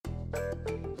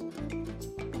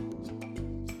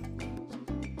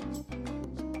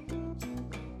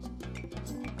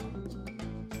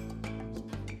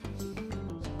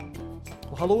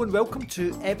Hello and welcome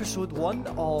to episode 1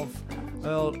 of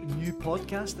our new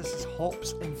podcast. This is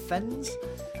Hops and Fins.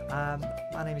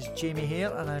 My name is Jamie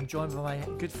Hare and I'm joined by my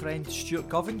good friend Stuart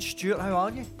Govan. Stuart, how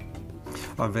are you?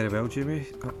 I'm very well, Jamie.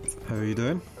 How are you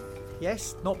doing?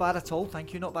 Yes, not bad at all.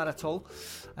 Thank you, not bad at all.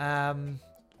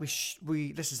 This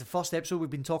is the first episode. We've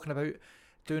been talking about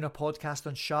doing a podcast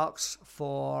on sharks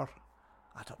for,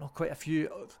 I don't know, quite a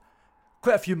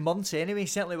few months anyway.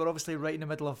 Certainly we're obviously right in the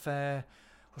middle of... we're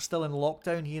still in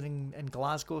lockdown here in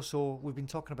Glasgow, so we've been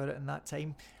talking about it in that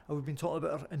time. And we've been talking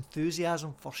about our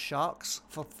enthusiasm for sharks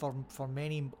for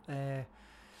many,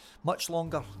 much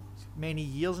longer, many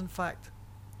years in fact.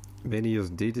 Many years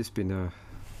indeed. It's been I've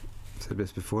said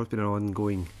this before, it's been an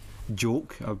ongoing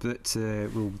joke about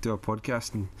we'll do a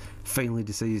podcast and finally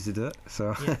decided to do it.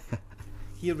 So yeah.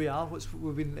 Here we are.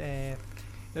 We've been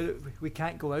we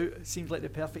can't go out. It seems like the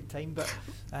perfect time, but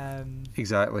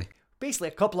exactly. Basically,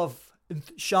 a couple of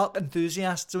shark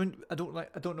enthusiasts. I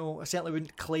don't know. I certainly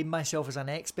wouldn't claim myself as an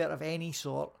expert of any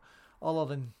sort, other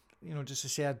than just to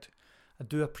say I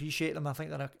do appreciate them. I think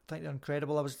they're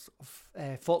incredible. I was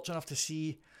fortunate enough to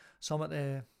see some at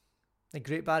the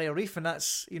Great Barrier Reef, and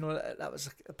that's that was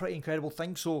a pretty incredible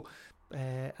thing. So,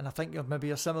 and I think maybe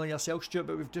you're similar yourself, Stuart.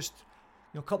 But we've just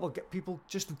a couple of people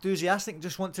just enthusiastic,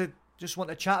 just want to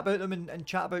chat about them and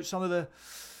chat about some of the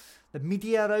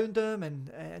media around them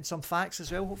and some facts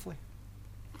as well, hopefully.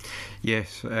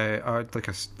 Yes, I like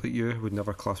you would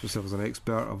never class myself as an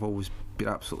expert. I've always been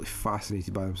absolutely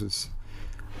fascinated by them since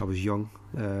I was young.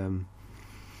 Kind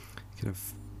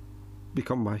of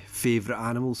become my favourite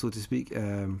animal, so to speak.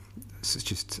 It's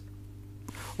just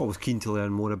always keen to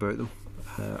learn more about them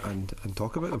and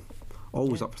talk about them.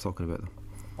 Always up for talking about them.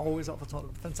 Always up for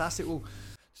talking. Fantastic. Well,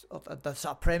 the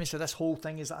sort of premise of this whole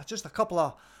thing is that just a couple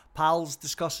of pals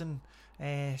discussing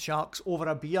sharks over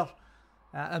a beer.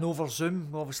 And over Zoom,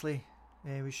 obviously,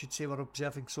 we should say we're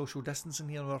observing social distancing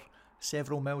here. We're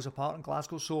several miles apart in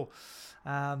Glasgow. So,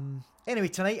 anyway,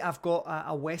 tonight I've got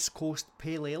a West Coast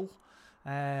Pale Ale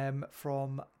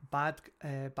from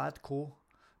Badco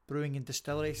Brewing and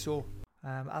Distillery. So,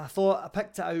 I thought I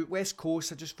picked it out West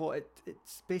Coast. I just thought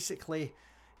it's basically,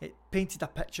 it painted a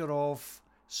picture of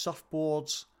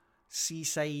surfboards,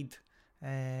 seaside,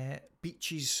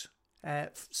 beaches,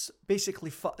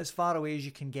 basically as far away as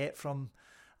you can get from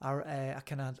a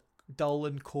kind of dull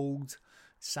and cold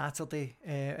Saturday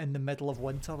in the middle of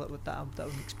winter that I'm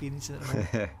experiencing at the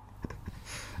moment.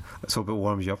 Let's hope it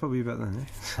warms you up a wee bit then,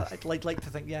 eh? I'd like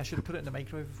to think, I should have put it in the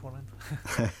microwave beforehand.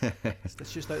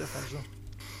 It's just out of the fridge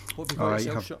though. What have you got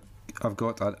yourself, Shut? I've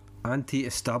got an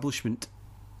anti-establishment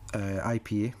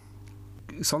IPA.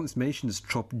 Something's mentioned as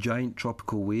giant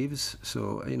tropical waves,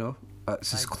 so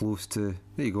that's as close to.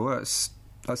 There you go. That's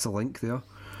the link there.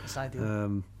 That's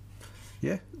ideal.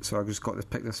 Yeah, so I just got to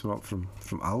pick this one up from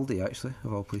Aldi, actually,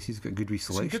 of all places. Got a good wee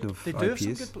selection of they IPAs. Do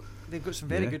have they've got some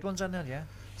very good ones in there, yeah.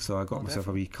 So I got myself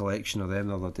a wee collection of them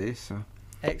the other day. So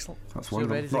excellent. That's so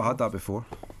wonderful. Not had that before,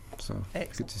 so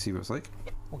excellent. Good to see what it's like.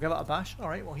 We'll give it a bash. All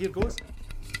right. Well, here goes.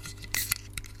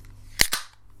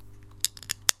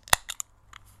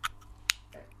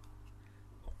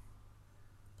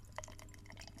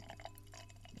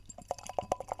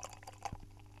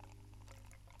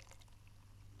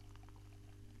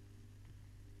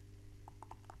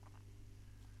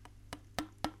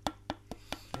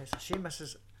 It's a shame this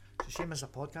is a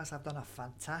podcast. I've done a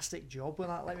fantastic job with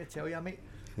that, let me tell you, mate.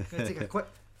 I'm going to take a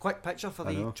quick picture for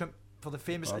the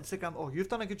famous Instagram. Oh, you've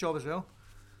done a good job as well.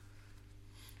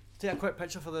 Take a quick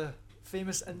picture for the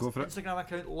famous Instagram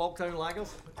account, Lockdown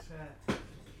Lagers.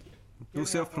 No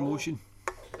self-promotion.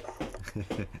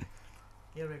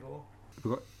 Here we go.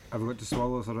 Have we got to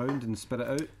swallow this around and spit it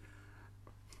out?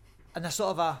 And a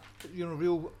sort of a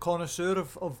real connoisseur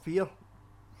of beer.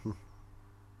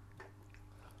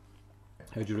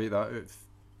 How do you rate that out?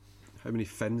 How many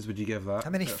fins would you give that? How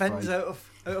many fins out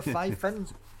of 5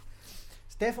 fins?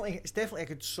 It's definitely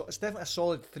a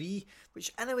solid 3,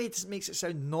 which in a way makes it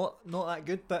sound not that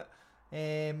good, but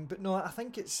no, I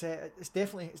think it's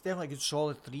definitely a good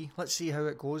solid 3. Let's see how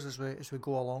it goes as we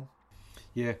go along.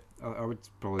 Yeah, I would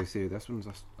probably say this one's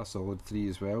a solid 3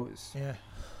 as well.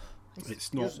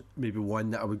 It's not maybe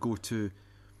one that I would go to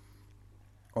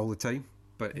all the time,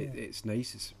 but it's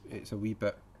nice. It's a wee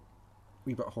bit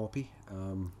hoppy,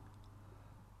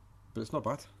 but it's not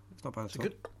bad. It's not bad at all.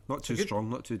 Not too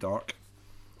strong, not too dark.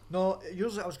 No,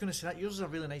 yours. I was going to say that yours is a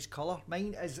really nice colour.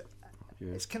 Mine is.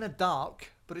 Yeah. It's kind of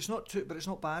dark, but it's not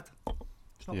bad.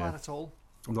 It's not bad at all.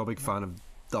 I'm not a big fan of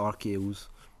dark ales.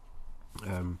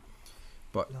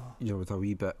 But No. you know, with a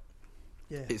wee bit,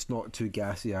 Yeah. it's not too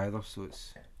gassy either, so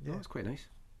it's Yeah. it's quite nice.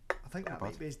 I think that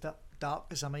might be as dark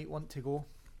as I might want to go.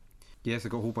 Yes, I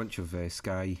got a whole bunch of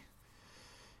Sky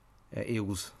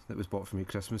ales that was bought for me at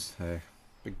Christmas.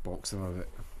 Big box of it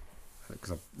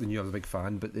because they knew I was a big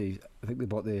fan, but I think they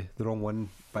bought the wrong one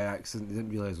by accident. They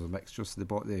didn't realise it was a mixture, so they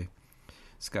bought the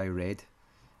Sky Red,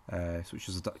 which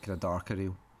is a kind of darker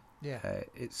ale. Yeah.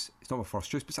 It's not my first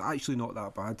choice, but it's actually not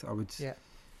that bad. I would. Yeah.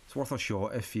 It's worth a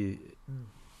shot if you.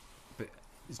 But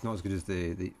it's not as good as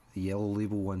the yellow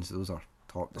label ones. Those are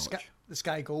top notch. The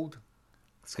Sky Gold.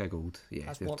 Sky Gold, yeah,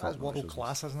 That's they're top world notch,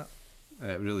 class, isn't it?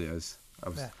 it really is.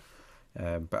 But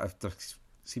there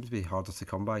seems to be harder to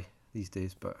come by these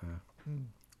days. But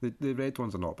the red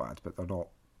ones are not bad, but they're not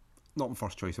my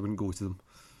first choice. I wouldn't go to them.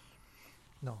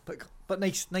 No, but a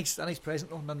nice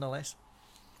present though, nonetheless.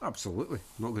 Absolutely,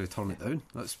 I'm not going to turn it down.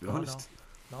 Let's be honest.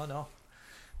 No,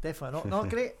 definitely not. No,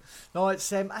 great. No,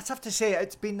 it's I'd have to say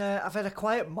it's been I've had a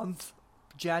quiet month,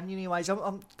 January wise.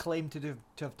 I'm claimed to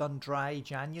have done dry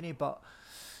January, but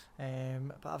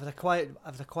I've had a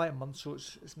quiet month, so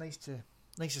it's nice to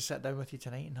sit down with you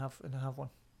tonight and have one.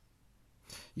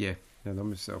 Yeah, and I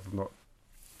myself have not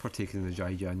partaken in the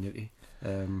dry January,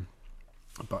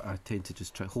 but I tend to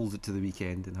just try hold it to the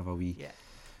weekend and have a wee,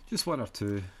 just one or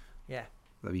two, a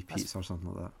wee pizza or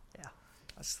something like that. Yeah,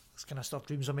 that's kind of stuff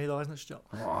dreams are made of, isn't it, Stuart?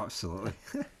 Oh, absolutely.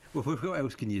 Well, what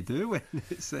else can you do when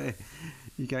it's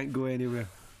you can't go anywhere?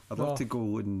 I'd love to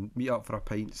go and meet up for a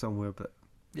pint somewhere, but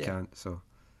can't. So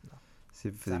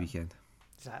save it for the weekend.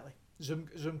 Exactly.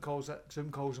 Zoom calls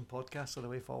and podcasts are the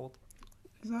way forward.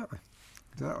 Exactly.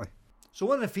 So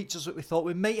one of the features that we thought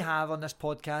we might have on this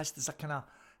podcast is a kind of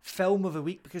film of the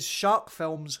week, because shark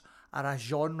films are a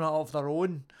genre of their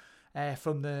own,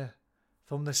 from the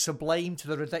sublime to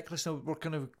the ridiculous. Now we're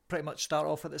going to pretty much start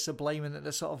off at the sublime and at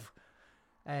the sort of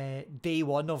day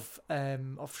one of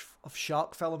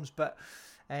shark films, but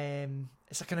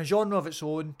it's a kind of genre of its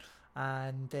own,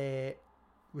 and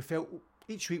we felt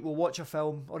each week we'll watch a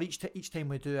film, or each time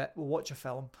we do it we'll watch a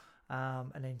film,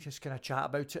 and then just kind of chat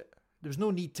about it. There was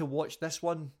no need to watch this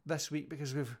one this week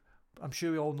because I'm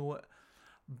sure we all know it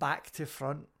back to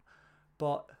front,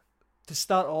 but to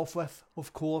start off with,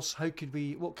 of course,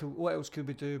 what else could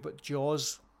we do but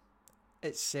Jaws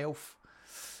itself?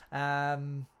 Let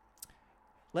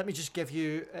me just give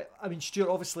you, Stuart,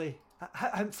 obviously,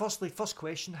 first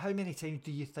question, how many times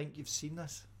do you think you've seen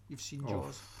this? You've seen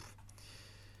Jaws?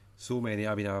 So many.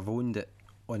 I mean, I've owned it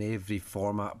on every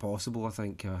format possible. I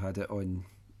think I had it on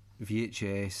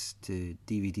VHS to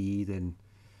DVD, then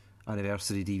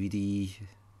anniversary DVD,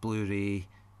 Blu-ray,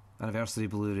 anniversary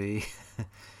Blu-ray,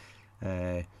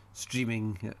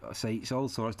 streaming sites, all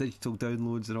sorts, digital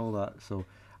downloads and all that. So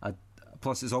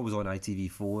plus it's always on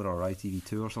ITV4 or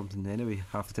ITV2 or something anyway.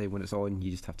 Half the time when it's on, you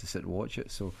just have to sit and watch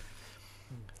it. So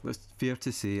it's fair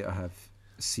to say I have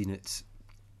seen it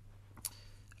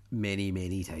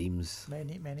many times.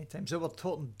 Many times. So we're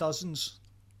talking dozens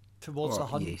towards the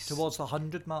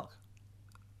 100 mark.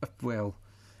 Well,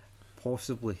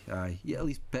 possibly. Aye, yeah, at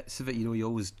least bits of it. You know, you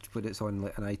always, when it's on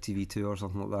like an ITV2 or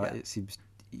something like that, it seems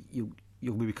you'll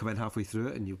maybe come in halfway through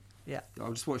it and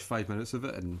I'll just watch 5 minutes of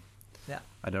it, and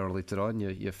an hour later on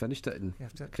you finished it and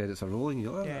the credits are rolling. You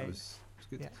go, that was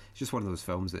good. It's just one of those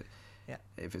films that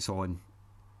if it's on,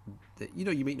 that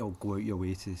you might not go out your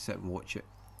way to sit and watch it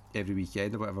every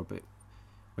weekend or whatever, but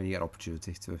when you get an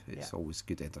opportunity to, it's always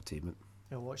good entertainment.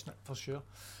 You're watching it for sure.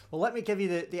 Well, let me give you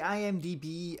the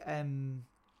IMDb,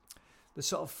 the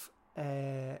sort of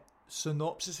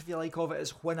synopsis, if you like, of it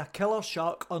is: when a killer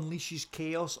shark unleashes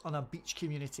chaos on a beach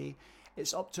community,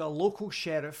 it's up to a local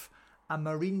sheriff, a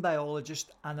marine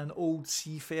biologist, and an old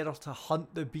seafarer to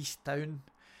hunt the beast down.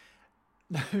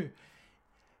 Now, in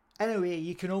a way,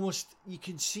 you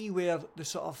can see where the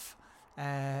sort of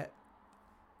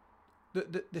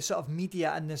the sort of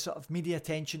media and the sort of media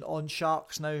attention on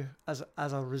sharks now as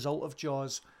a result of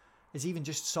Jaws is even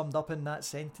just summed up in that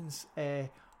sentence. A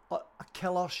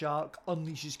killer shark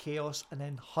unleashes chaos and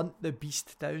then hunt the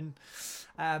beast down.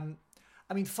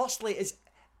 Firstly, do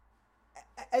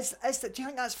you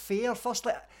think that's fair?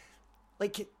 Firstly,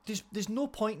 like there's no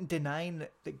point in denying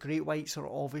that great whites are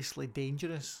obviously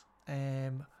dangerous.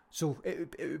 So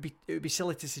it would be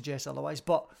silly to suggest otherwise.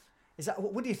 But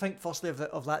what do you think, firstly,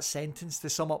 of that sentence to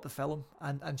sum up the film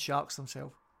and sharks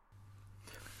themselves?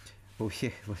 Well,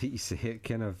 yeah, like you say, it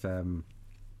kind of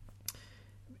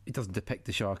it doesn't depict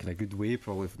the shark in a good way,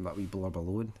 probably from that wee blurb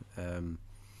alone.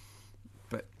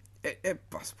 But I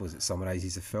suppose it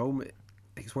summarises the film.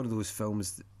 It's one of those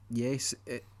films that, yes,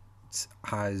 it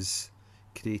has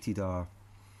created a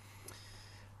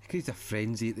created a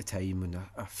frenzy at the time and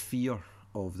a fear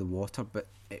of the water, but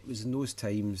it was in those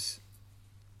times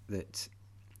that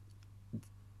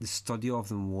the study of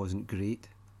them wasn't great.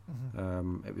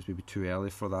 It was maybe too early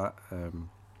for that, and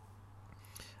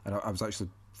I was actually,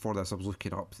 for this, I was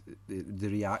looking up the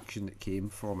reaction that came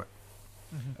from it,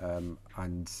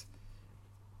 and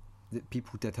that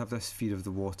people did have this fear of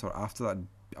the water after that.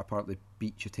 Apparently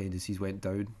beach attendances went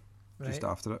down just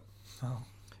after it.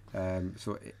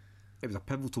 So it was a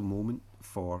pivotal moment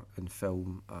in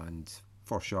film and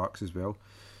for sharks as well.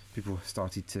 People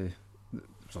started to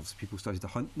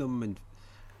hunt them and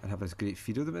have this great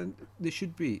fear of them, and they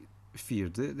should be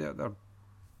feared. They're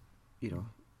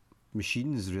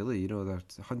machines, really. They're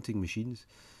hunting machines.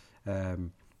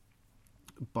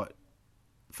 But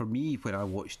for me, when I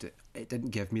watched it, it didn't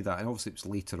give me that. And obviously, it was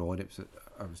later on.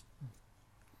 I was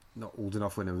not old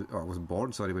enough when I wasn't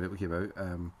born. Sorry, when it came out.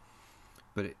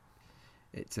 But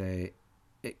it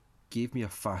gave me a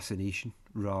fascination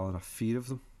rather than a fear of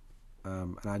them.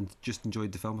 And I just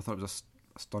enjoyed the film. I thought it was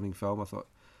a stunning film. I thought,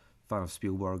 fan of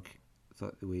Spielberg. I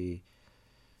thought the way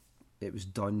it was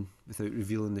done without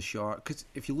revealing the shark, because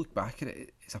if you look back at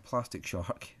it, it's a plastic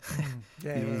shark.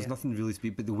 There's nothing really to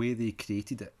be, but the way they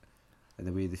created it and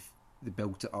the way they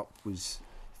built it up was,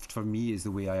 for me, is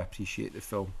the way I appreciate the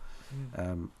film.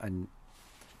 And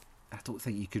I don't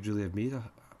think you could really have made a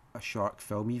shark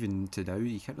film even to now.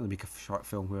 You can't really make a shark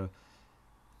film where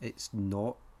it's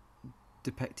not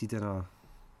depicted in a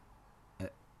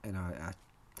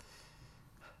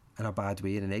bad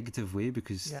way, in a negative way,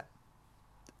 because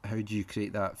how do you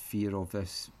create that fear of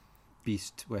this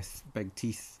beast with big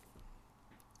teeth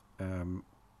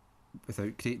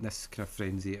without creating this kind of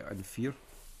frenzy and fear?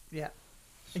 So,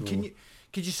 and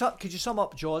could you sum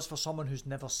up Jaws for someone who's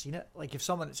never seen it? Like, if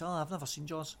someone says, I've never seen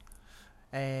Jaws,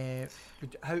 why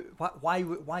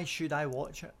should I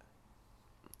watch it?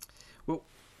 Well,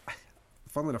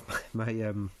 funnily enough,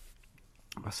 my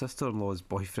sister-in-law's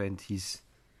boyfriend, he's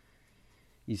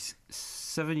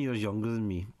 7 years younger than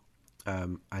me,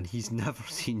 and he's never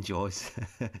seen Jaws.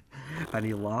 And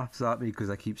he laughs at me because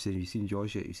I keep saying, "Have you seen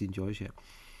Jaws yet? You've seen Jaws yet?"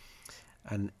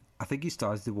 And I think he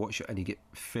starts to watch it and he get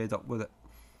fed up with it.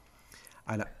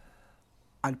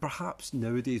 And perhaps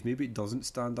nowadays maybe it doesn't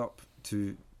stand up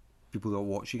to people that are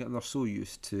watching it, and they're so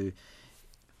used to,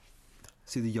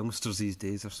 see, the youngsters these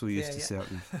days are so used to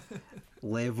certain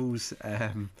levels.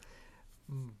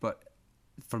 But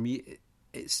for me,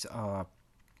 it's a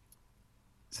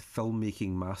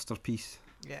filmmaking masterpiece.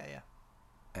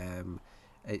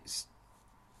 It's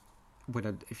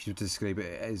if you describe it,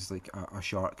 it is like a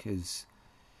shark has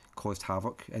caused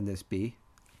havoc in this bay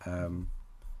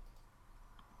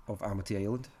of Amity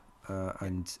Island,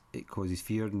 and it causes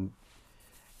fear. And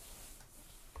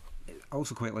I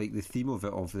also quite like the theme of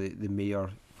it, of the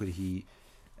mayor, where he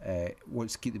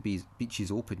wants to keep the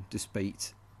beaches open,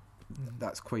 despite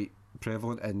that's quite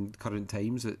prevalent in current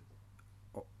times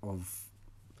of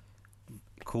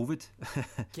COVID,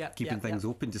 keeping things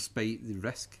open despite the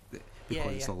risk,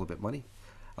 because it's all about money.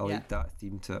 I like that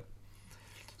theme to it.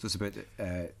 So it's about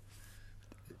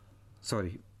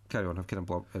sorry, carry on. I've kind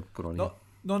of gone on here.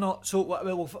 No. So,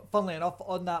 well, funnily enough,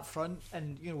 on that front,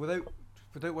 and without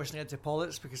wishing into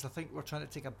politics, because I think we're trying to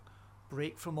take a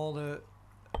break from all the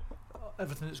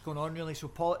everything that's going on, really. So,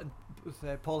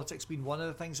 politics being one of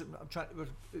the things that I'm trying to,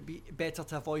 would be better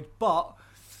to avoid. But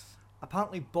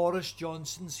apparently, Boris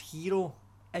Johnson's hero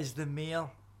is the mayor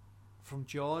from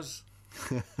Jaws,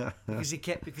 because he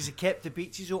kept the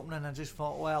beaches open, and I just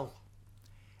thought, well,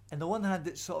 on the one hand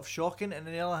it's sort of shocking, and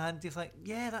on the other hand you think,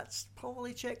 yeah, that's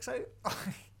probably checks out.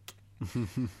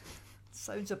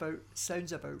 sounds about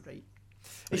right.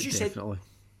 As you said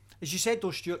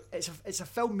though, Stuart, it's a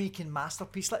filmmaking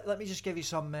masterpiece. Let me just give you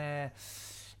some.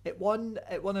 It won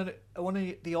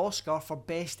the Oscar for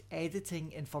best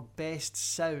editing and for best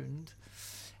sound.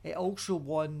 It also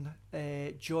won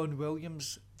John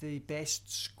Williams the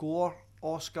best score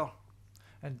Oscar.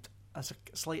 And as a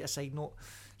slight aside note,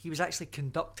 he was actually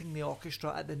conducting the orchestra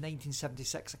at the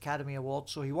 1976 Academy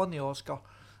Awards, so he won the Oscar,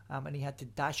 and he had to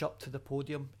dash up to the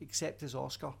podium, accept his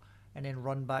Oscar, and then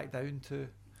run back down to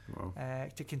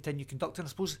continue conducting. I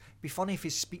suppose it'd be funny if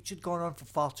his speech had gone on for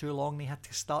far too long and he had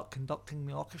to start conducting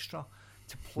the orchestra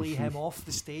to play him off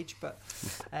the stage. But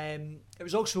it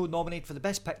was also nominated for the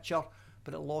Best Picture,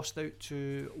 but it lost out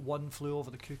to One Flew Over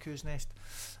the Cuckoo's Nest.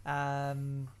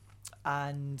 And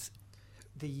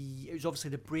it was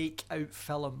obviously the breakout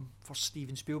film for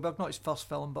Steven Spielberg, not his first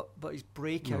film, but his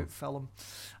breakout film.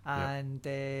 And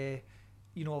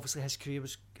obviously his career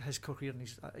and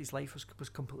his life was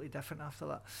completely different after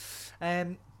that.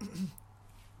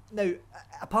 Now,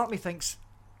 a part of me thinks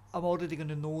I'm already going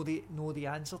to know the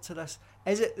answer to this.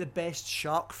 Is it the best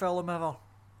shark film ever?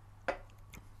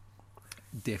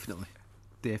 Definitely.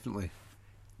 I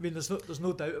mean, there's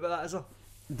no doubt about that, is there?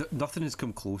 Nothing has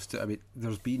come close to it. I mean,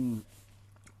 there's been,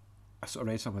 I sort of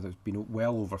read something, there's been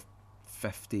well over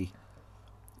 50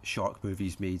 shark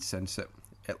movies made since it.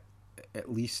 At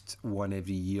least one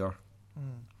every year.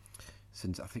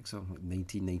 Since I think something like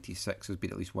 1996 has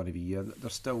been at least one every year. They're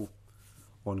still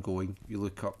ongoing. You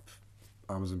look up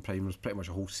Amazon Prime, there's pretty much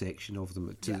a whole section of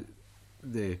them. To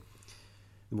the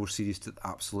more serious to the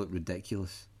absolute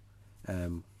ridiculous,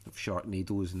 of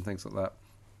Sharknadoes and things like that.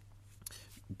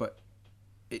 But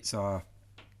it's for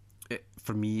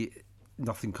me,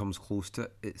 nothing comes close to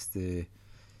it. It's the,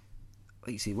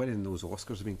 like you say, winning those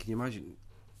Oscars. I mean, can you imagine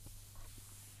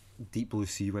Deep Blue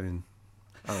Sea winning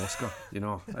an Oscar? You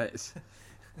know, it's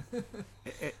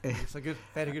it's a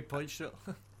very good point, Stuart.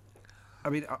 I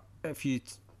mean, if you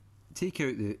take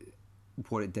out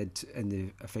what it did in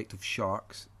the effect of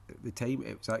sharks at the time,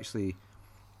 it was actually,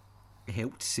 it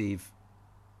helped save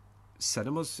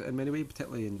cinemas in many ways,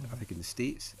 particularly in I think in the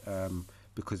States,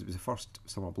 because it was the first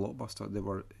summer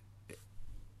blockbuster.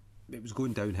 It was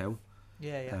going downhill.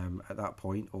 At that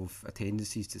point of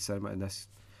attendances to cinema, and this,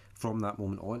 from that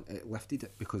moment on, it lifted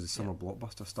it because the summer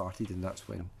blockbuster started, and that's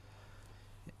when.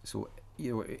 So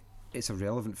you know, it's a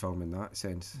relevant film in that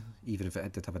sense, even if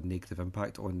it did have a negative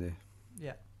impact on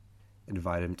the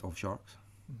environment of sharks.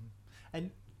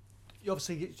 And you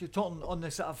obviously, you're talking on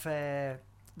the sort of the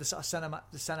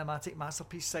cinematic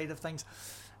masterpiece side of things.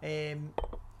 There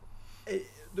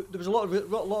was a lot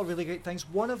of really great things.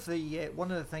 One of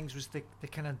the things was the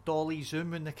kind of dolly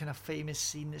zoom and the kind of famous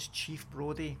scene as Chief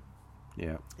Brody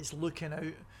is looking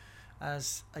out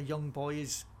as a young boy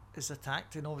is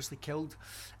attacked and obviously killed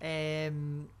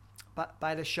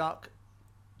by the shark.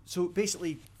 So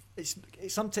basically, it's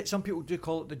some people do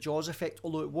call it the Jaws effect,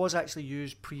 although it was actually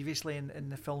used previously in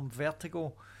the film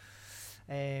Vertigo,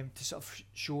 to sort of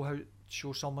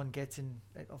show someone getting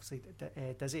obviously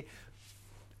dizzy.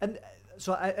 And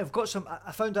so I've got some.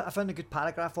 I found a good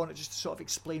paragraph on it just to sort of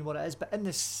explain what it is. But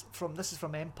this is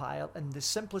from Empire. In the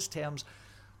simplest terms,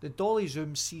 the dolly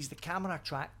zoom sees the camera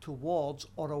track towards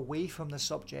or away from the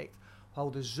subject, while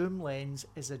the zoom lens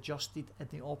is adjusted in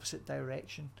the opposite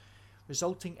direction,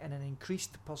 resulting in an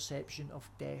increased perception of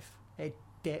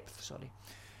depth.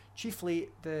 Chiefly,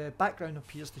 the background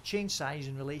appears to change size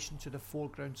in relation to the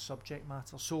foreground subject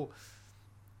matter. So,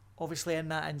 obviously, in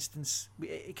that instance,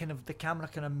 the camera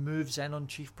kind of moves in on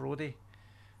Chief Brody,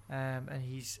 and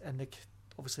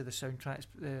obviously the soundtrack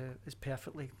is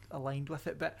perfectly aligned with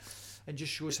it, but it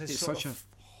just shows his sort of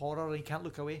horror, and he can't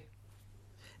look away.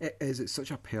 It is. It's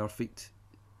such a perfect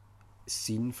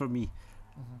scene for me,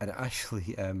 and it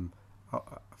actually, I've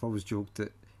always joked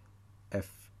that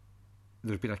if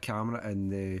there'd been a camera in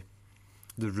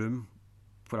the room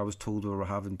where I was told we were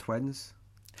having twins,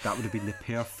 that would have been the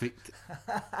perfect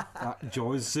that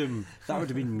Jaws zoom. That would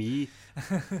have been me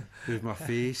with my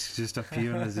face just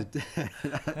appearing as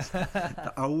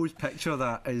I always picture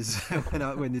that as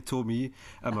when they told me,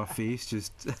 and my face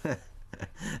just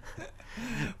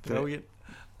brilliant.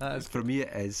 For me, it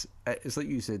is. It's like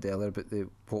you said earlier, but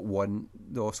what won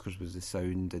the Oscars was the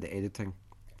sound and the editing.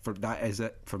 That is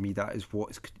it for me. That is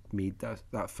what's made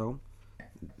that film.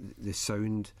 The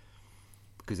sound,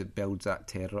 because it builds that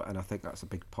terror, and I think that's a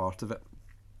big part of it.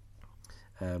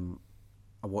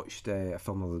 I watched a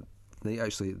film the other night,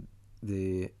 actually,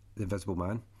 the Invisible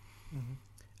Man,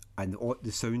 and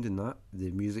the sound in that, the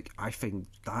music, I think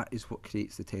that is what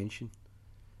creates the tension.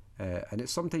 And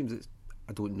sometimes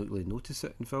I don't really notice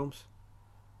it in films,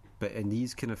 but in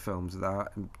these kind of films,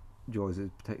 that and Jaws in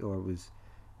particular,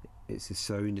 it's the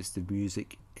sound, it's the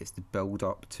music, it's the build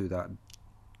up to that.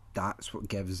 That's what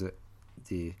gives it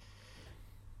the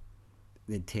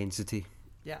intensity,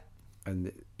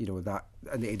 and that,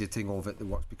 and the editing of it that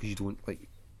works, because you don't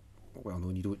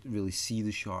you don't really see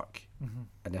the shark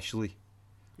initially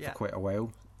for quite a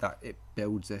while. That it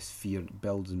builds this fear, it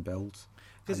builds and builds,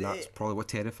 and that's probably what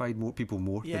terrified more people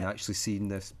than actually seeing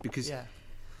this, because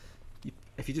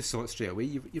if you just saw it straight away,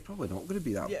 you're probably not going to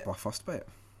be that fussed by it.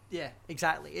 Yeah,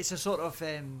 exactly. It's a sort of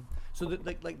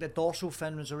like the dorsal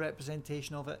fin was a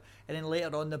representation of it, and then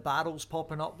later on the barrels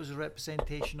popping up was a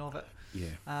representation of it.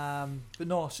 Yeah. But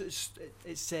no, it's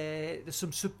there's some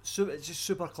it's just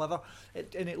super clever,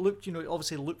 and it looked,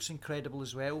 obviously looks incredible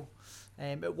as well.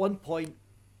 At one point,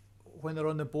 when they're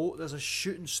on the boat, there's a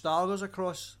shooting star goes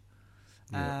across.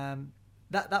 Yeah.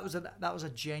 That was a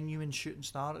genuine shooting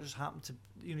star. It just happened to,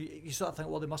 you sort of think,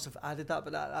 well, they must have added that,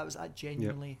 but that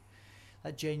genuinely. Yep.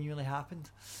 That genuinely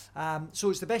happened. So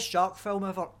it's the best shark film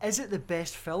ever. Is it the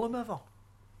best film ever?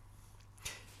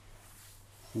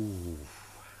 Ooh,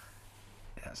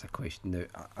 that's a question. Now,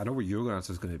 I know what your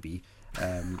answer is going to be,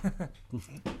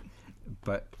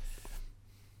 but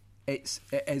it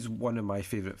is one of my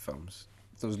favourite films.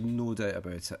 There's no doubt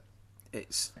about it.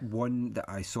 It's one that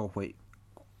I saw quite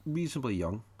reasonably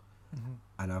young,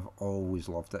 and I've always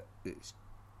loved it. It's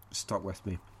stuck with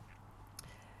me.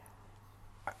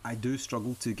 I do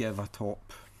struggle to give a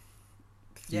top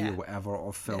three or whatever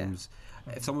of films.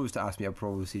 Yeah. If someone was to ask me, I'd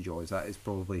probably say Jaws. That is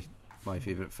probably my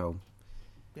favourite film.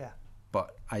 Yeah.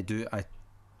 But I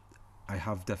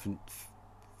have different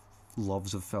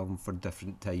loves of film for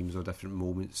different times or different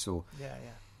moments. So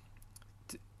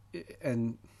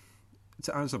and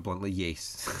to answer bluntly,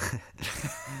 yes.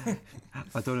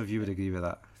 I don't know if you would agree with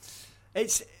that.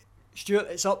 It's Stuart.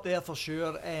 It's up there for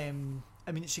sure. I mean,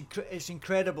 it's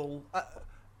incredible.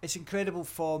 It's incredible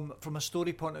from a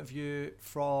story point of view,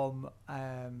 from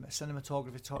a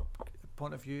cinematography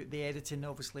point of view. The editing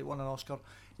obviously won an Oscar.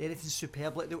 The editing's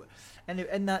superb. Like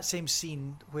in that same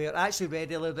scene where I actually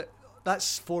read earlier that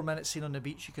that's 4 minutes scene on the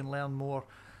beach. You can learn more.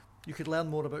 You could learn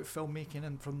more about filmmaking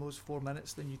and from those 4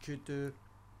 minutes than you could do.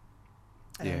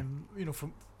 You know,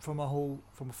 from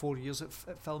 4 years at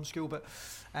film school. But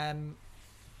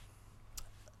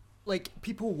like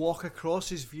people walk across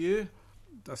his view.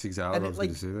 That's exactly what I was going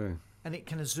to say there. And it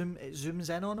kind of zooms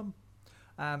in on him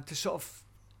to sort of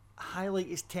highlight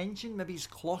his tension, maybe his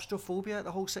claustrophobia at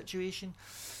the whole situation,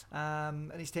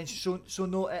 and his tension. So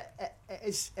no, it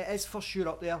is for sure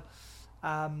up there.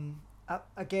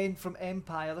 Again, from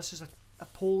Empire, this is a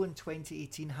poll in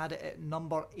 2018 had it at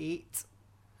number 8,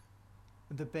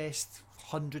 the best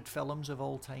 100 films of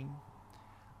all time.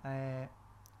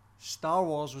 Star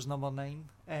Wars was number 9.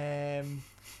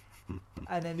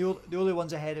 And then the only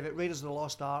ones ahead of it: Raiders of the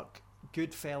Lost Ark,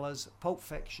 Goodfellas, Pulp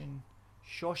Fiction,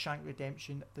 Shawshank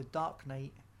Redemption, The Dark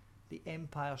Knight, The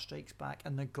Empire Strikes Back,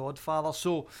 and The Godfather.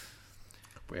 So,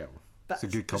 well, it's a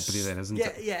good company then, isn't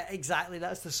it? Yeah, exactly.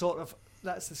 That's the sort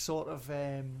of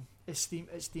esteem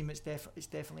it's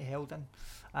definitely held in.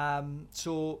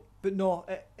 But no,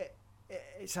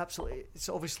 it's absolutely, it's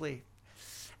obviously,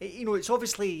 it's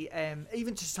obviously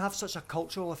even to have such a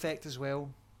cultural effect as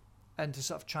well. And to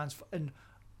sort of transfer, and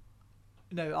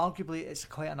now arguably it's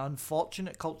quite an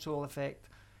unfortunate cultural effect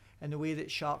in the way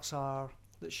that sharks are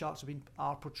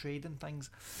portrayed in things.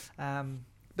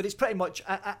 But it's pretty much.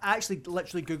 I actually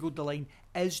literally googled the line: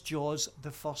 "Is Jaws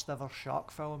the first ever shark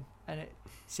film?" And it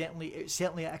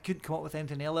certainly I couldn't come up with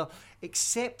anything earlier,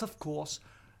 except of course,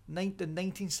 the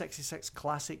 1966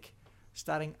 classic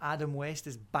starring Adam West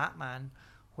as Batman,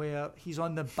 where he's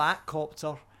on the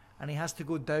Batcopter and he has to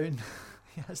go down.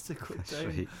 He has to go down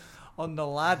right on the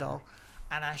ladder,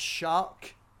 and a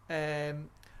shark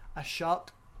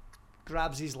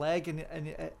grabs his leg, and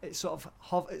it's sort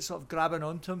of grabbing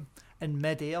onto him in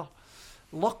midair.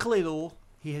 Luckily, though,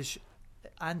 he has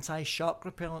anti-shark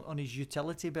repellent on his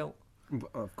utility belt.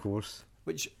 Of course.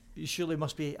 Which surely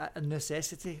must be a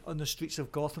necessity on the streets of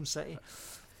Gotham City.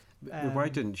 Why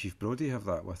didn't Chief Brody have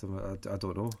that with him? I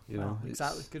don't know. You know,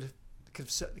 exactly.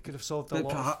 Could have solved a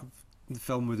lot. The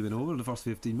film would have been over in the first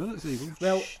 15 minutes. There you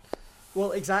go.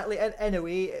 Well, exactly.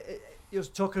 Anyway, you're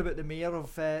talking about the mayor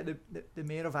of the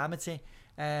mayor of Amity.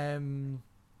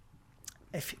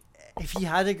 If he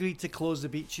had agreed to close the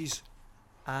beaches,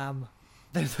 there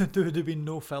would have been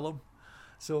no film.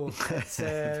 So it's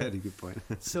very good point.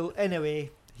 So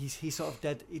anyway, he sort of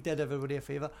did everybody a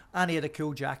favour, and he had a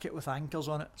cool jacket with anchors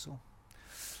on it. So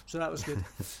that was good.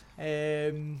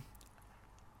 I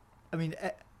mean.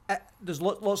 There's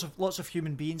lots of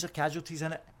human beings are casualties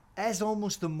in it. It is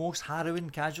almost the most harrowing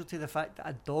casualty, the fact that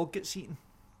a dog gets eaten.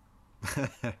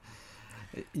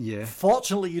 Yeah.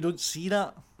 Fortunately, you don't see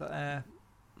that. But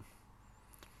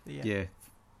yeah,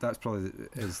 that's probably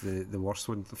is the worst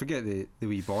one. Forget the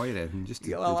wee boy then. Just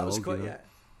the dog. Was quite, It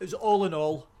was all in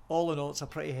all, it's a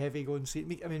pretty heavy going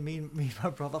scene. I mean, me and my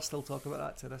brother still talk about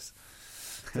that to this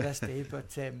day.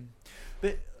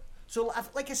 But. So,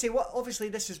 like I say, obviously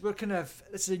this is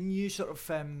a new sort of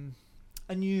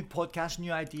a new podcast,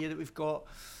 new idea that we've got,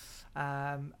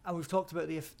 and we've talked about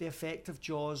the effect of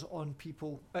Jaws on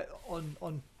people,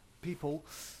 on people.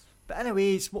 But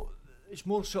anyway, it's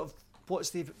more sort of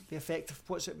what's the effect of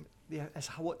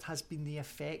what has been the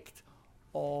effect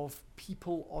of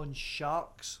people on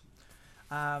sharks.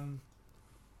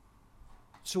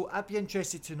 So I'd be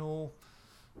interested to know.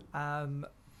 Now.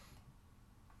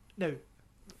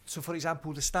 So, for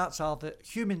example, the stats are that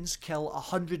humans kill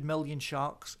 100 million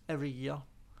sharks every year.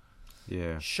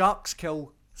 Yeah. Sharks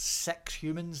kill 6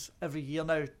 humans every year.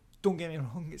 Now, don't get me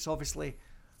wrong, it's obviously,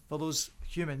 for those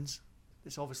humans,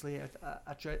 it's obviously a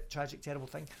tragic, terrible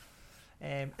thing.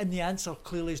 And the answer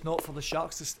clearly is not for the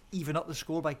sharks to even up the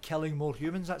score by killing more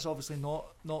humans. That's obviously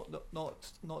not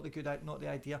the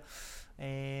idea.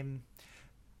 And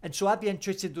so I'd be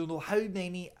interested to know how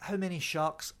many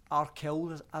sharks are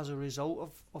killed as a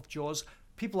result of Jaws.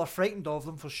 People are frightened of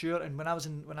them for sure. And when I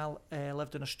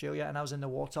lived in Australia and I was in the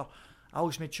water, I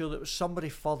always made sure that there was somebody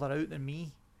further out than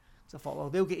me. So I thought, well,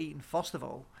 they'll get eaten first of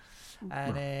all,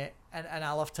 and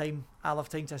I'll have time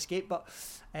to escape. But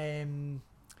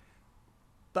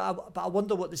I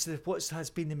wonder what has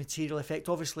been the material effect.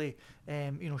 Obviously,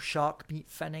 shark meat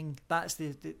finning, that's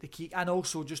the key, and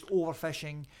also just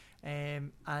overfishing,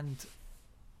 and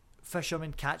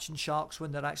fishermen catching sharks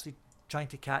when they're actually trying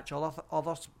to catch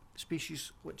other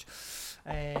species, which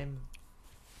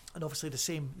and obviously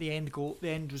the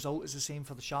end result is the same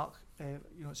for the shark.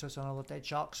 It's just another dead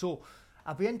shark. So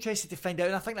I'd be interested to find out,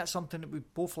 and I think that's something that we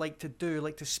both like to do,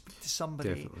 like to speak to somebody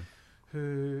Definitely.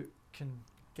 Who can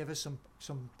give us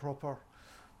some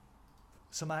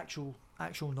actual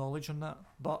knowledge on that.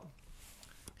 But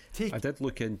I did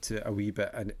look into a wee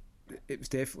bit, and it was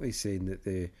definitely saying that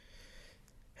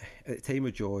at the time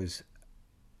of Jaws,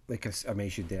 like I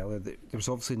mentioned earlier, there was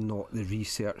obviously not the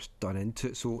research done into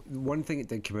it. So one thing that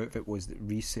did come out of it was that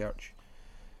research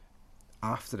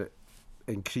after it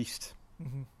increased.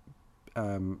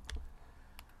 Mm-hmm.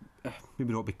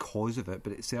 Maybe not because of it,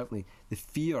 but it certainly, the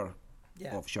fear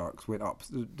of sharks went up.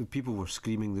 The people were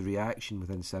screaming, the reaction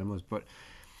within cinemas. But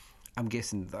I'm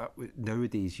guessing that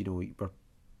nowadays, we're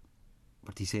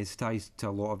desensitised to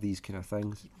a lot of these kind of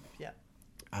things. Yeah.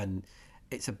 And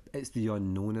it's the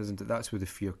unknown, isn't it? That's where the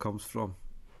fear comes from.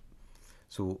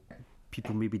 So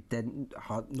people maybe didn't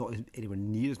have, not anywhere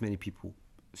near as many people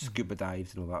scuba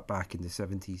dived and all that back in the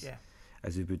 70s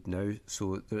as they would now.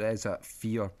 So there is that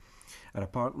fear. And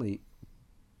apparently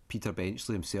Peter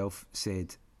Benchley himself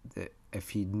said that if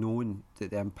he'd known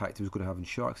that the impact he was going to have on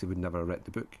sharks, he would never have read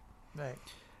the book. Right.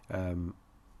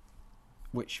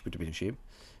 Which would have been a shame.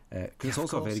 Because it's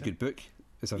also a very good book.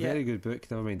 It's a very good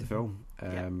book, never mind the film.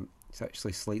 It's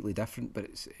actually slightly different, but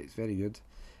it's very good.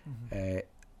 Mm-hmm.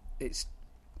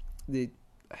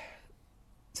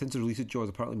 Since the release of Jaws,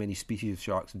 apparently many species of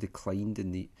sharks have declined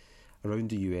around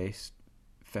the US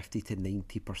 50 to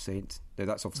 90%. Now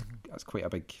that's obviously that's quite a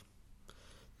big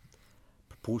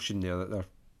proportion there. That they're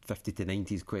 50 to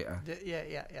 90 is quite a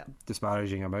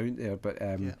disparaging amount there, but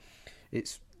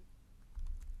it's.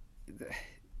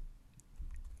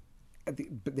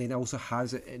 But then also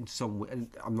has it in some way, and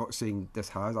I'm not saying this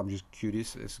has, I'm just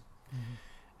curious,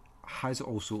 has it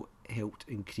also helped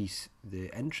increase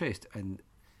the interest and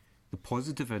the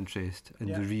positive interest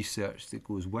in the research that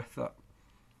goes with that?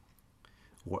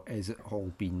 Or is it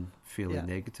all been fairly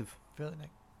negative? Fairly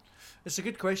negative. It's a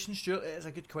good question, Stuart. It is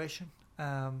a good question,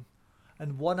 and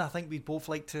one I think would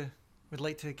like to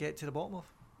get to the bottom of.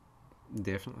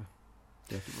 Definitely.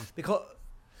 Because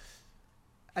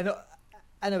I know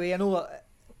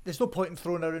there's no point in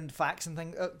throwing around facts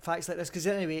like this, because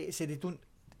anyway, it said it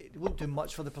won't do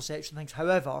much for the perception things.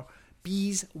 However,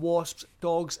 bees, wasps,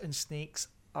 dogs, and snakes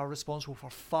are responsible for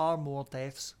far more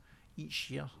deaths each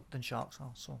year than sharks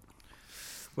are. So,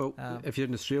 well, if you're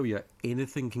in Australia,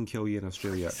 anything can kill you in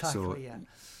Australia. Exactly. So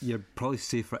you're probably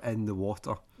safer in the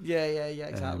water. Yeah,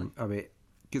 exactly.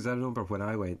 Because I remember when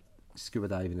I went scuba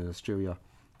diving in Australia,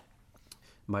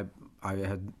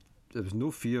 there was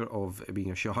no fear of it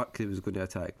being a shark that was going to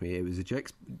attack me. It was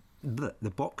the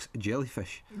box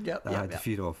jellyfish that I had the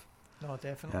fear of. No,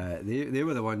 definitely. They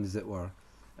were the ones that were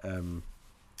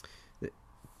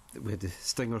we had the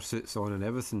stinger suits on and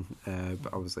everything,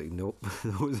 but I was like, nope,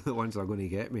 those are the ones that are going to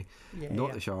get me,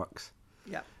 not the sharks.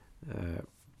 Yeah.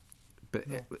 But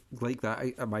like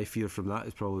that, my fear from that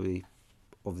is probably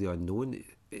of the unknown.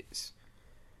 It's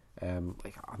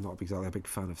like I'm not exactly a big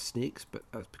fan of snakes, but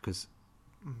that's because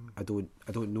I don't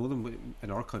know them.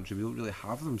 In our country, we don't really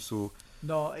have them. So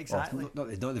no, exactly. Not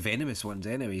the venomous ones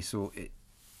anyway. So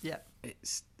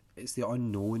it's the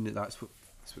unknown. That's what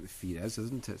the fear is,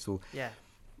 isn't it? So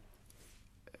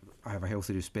I have a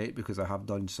healthy respect because I have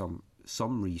done some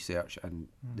research, and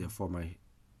therefore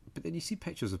But then you see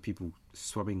pictures of people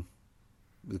swimming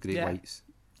with great whites.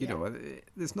 You know,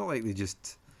 it's not like they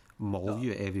just maul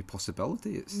you at every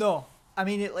possibility. It's no. I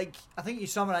mean, I think you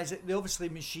summarise it. They're obviously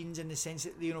machines in the sense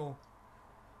that, you know,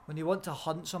 when they want to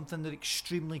hunt something, they're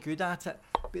extremely good at it.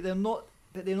 But they're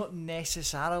not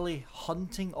necessarily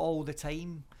hunting all the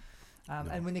time.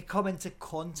 And when they come into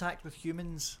contact with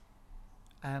humans,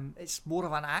 it's more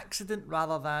of an accident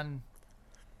rather than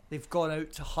they've gone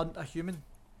out to hunt a human.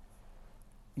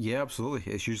 Yeah,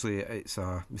 absolutely. It's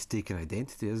a mistaken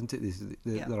identity, isn't it?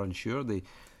 They're unsure. They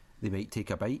might take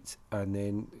a bite and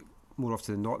then more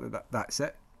often than not that's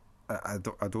it. I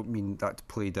don't mean that to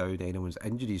play down anyone's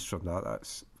injuries from that.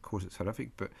 That's, of course, it's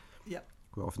horrific, but Yep.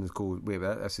 we often just go, wait a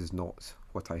minute, this is not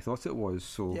what I thought it was.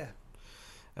 So,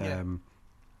 but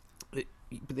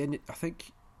then I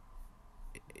think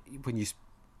when you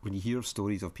hear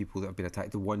stories of people that have been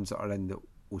attacked, the ones that are in the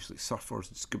ocean, like surfers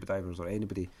and scuba divers or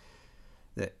anybody,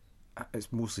 that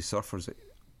it's mostly surfers that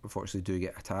unfortunately do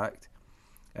get attacked,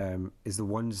 is the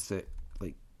ones that,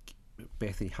 like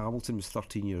Bethany Hamilton was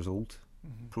 13 years old,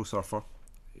 pro surfer,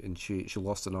 and she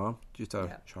lost an arm due to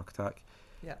a shark attack.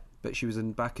 Yeah. But she was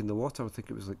back in the water, I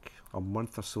think it was like a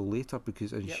month or so later,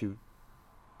 because she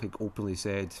openly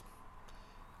said,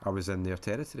 I was in their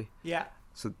territory. Yeah.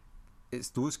 So it's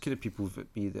those kind of people that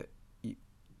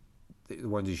the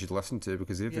ones you should listen to,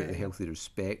 because they've got the healthy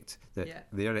respect that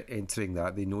they're entering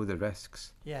that, they know the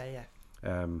risks. You'll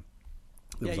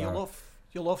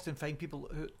often find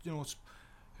people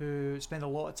who spend a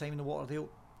lot of time in the water.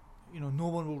 No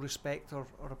one will respect or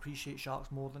appreciate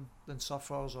sharks more than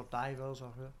surfers or divers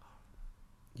or who.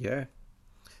 Yeah,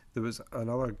 there was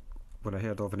another one I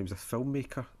heard of, and he was a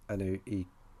filmmaker, and he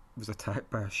was attacked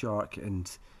by a shark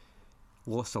and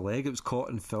lost a leg. It was caught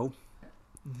in film.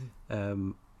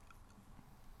 And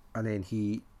then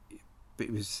he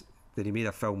made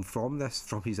a film from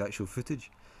his actual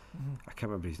footage. I can't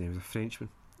remember his name. He was a Frenchman,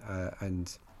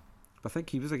 and I think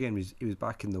he was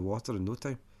back in the water in no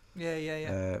time.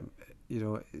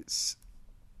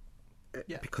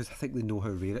 It's because I think they know how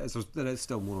rare it is. There is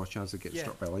still more of a chance of getting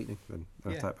struck by lightning than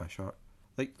attacked by a shark.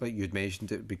 Like you'd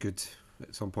mentioned, it would be good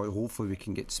at some point. Hopefully, we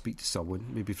can get to speak to someone,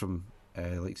 maybe from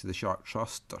like the Shark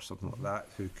Trust or something like that,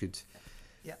 who could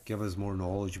give us more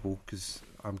knowledgeable. Because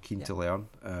I'm keen to learn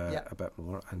a bit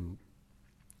more. And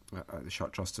the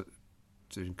Shark Trust does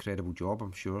an incredible job,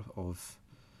 I'm sure, of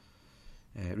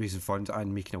raising funds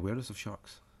and making awareness of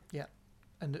sharks. Yeah,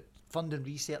 and funding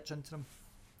research into them,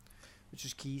 which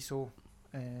is key. So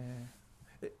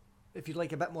if you'd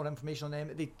like a bit more information on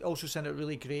them, they also send out a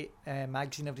really great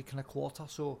magazine every kind of quarter.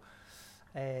 So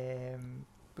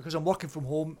because I'm working from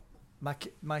home,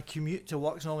 my commute to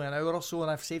work is only an hour or so,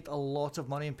 and I've saved a lot of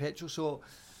money in petrol. So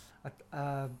I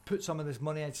put some of this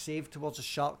money I'd saved towards a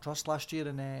Shark Trust last year,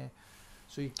 and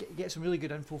so you get some really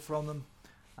good info from them,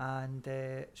 and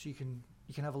so you can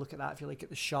have a look at that if you like, at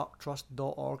the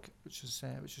sharktrust.org, which is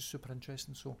super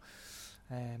interesting. So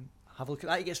have a look at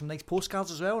that. You get some nice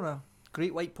postcards as well, and a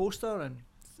great white poster, and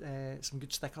some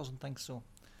good stickers and things. So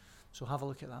have a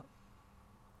look at that.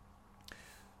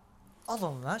 Other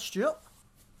than that, Stuart,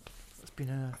 it's been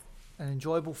an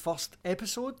enjoyable first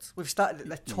episode. We've started at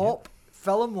the top,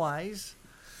 film-wise,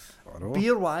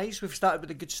 beer-wise. We've started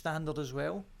with a good standard as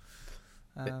well.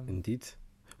 Indeed.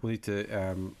 We need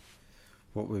to...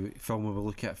 what film will we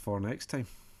look at for next time?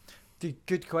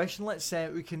 Good question. Let's say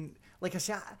we can... Like I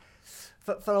say,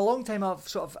 for a long time I've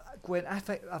sort of went... I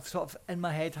think I've sort of in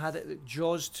my head had it that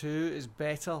Jaws 2 is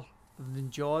better than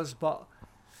Jaws, but...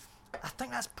 I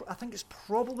think it's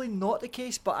probably not the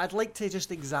case, but I'd like to just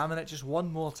examine it just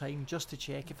one more time, just to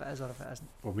check if it is or if it isn't.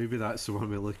 Well, maybe that's the one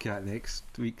we look at next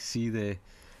week. See the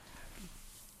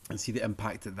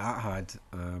impact that had,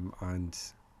 and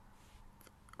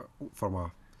from a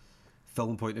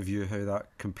film point of view, how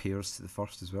that compares to the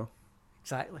first as well.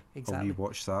 Exactly. I'll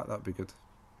rewatch that. That'd be good.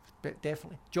 But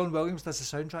definitely, John Williams does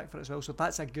the soundtrack for it as well, so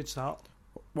that's a good start.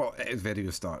 Well, it is a very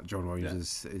good start. John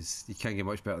Williams is you can't get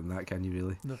much better than that, can you?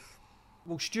 Really? No.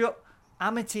 Well, Stuart,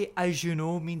 amity, as you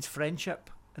know, means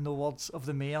friendship, in the words of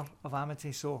the mayor of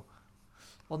Amity. So,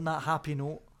 on that happy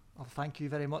note, I'll thank you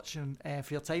very much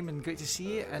for your time, and great to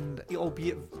see you, and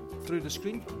albeit through the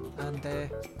screen. And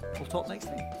we'll talk next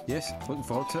time. Yes, looking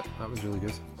forward to it. That was really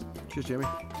good. Cheers, Jamie.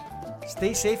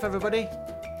 Stay safe, everybody.